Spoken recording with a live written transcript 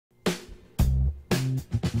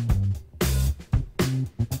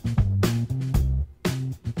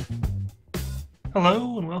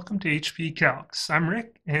Hello and welcome to HP Calcs. I'm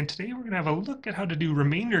Rick, and today we're going to have a look at how to do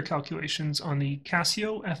remainder calculations on the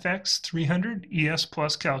Casio fx-300 ES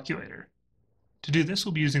Plus calculator. To do this,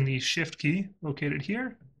 we'll be using the Shift key located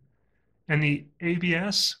here, and the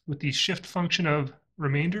ABS with the Shift function of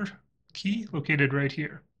remainder key located right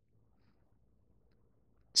here.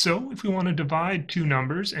 So if we want to divide two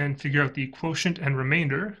numbers and figure out the quotient and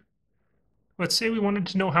remainder, let's say we wanted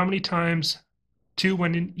to know how many times 2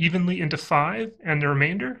 went in evenly into 5 and the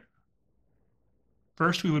remainder.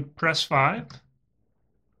 First, we would press 5,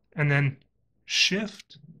 and then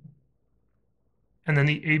Shift, and then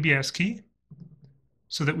the ABS key,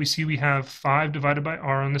 so that we see we have 5 divided by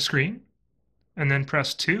R on the screen, and then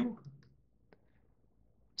press 2.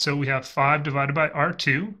 So we have 5 divided by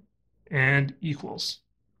R2, and equals.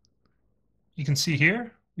 You can see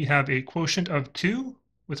here, we have a quotient of 2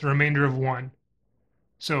 with a remainder of 1.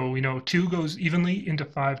 So we know 2 goes evenly into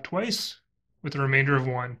 5 twice with a remainder of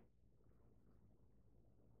 1.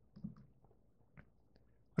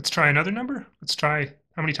 Let's try another number. Let's try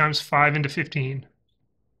how many times 5 into 15.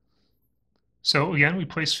 So again, we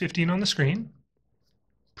place 15 on the screen,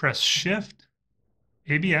 press Shift,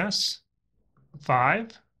 ABS,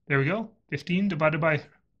 5, there we go, 15 divided by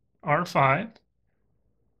R5,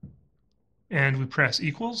 and we press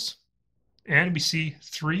equals, and we see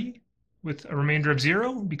 3 with a remainder of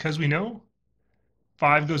 0 because we know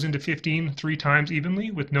 5 goes into 15 3 times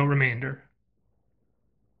evenly with no remainder.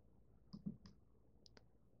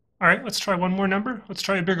 All right, let's try one more number. Let's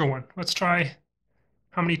try a bigger one. Let's try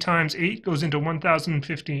how many times 8 goes into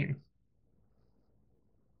 1015.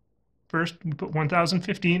 First, we put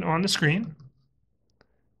 1015 on the screen.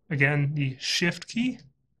 Again, the Shift key,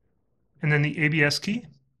 and then the ABS key,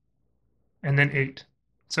 and then 8.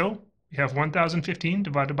 So we have 1015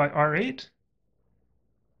 divided by R8,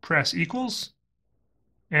 press equals,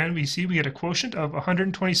 and we see we get a quotient of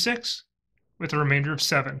 126 with a remainder of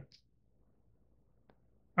 7.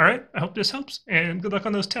 All right, I hope this helps, and good luck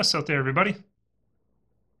on those tests out there, everybody.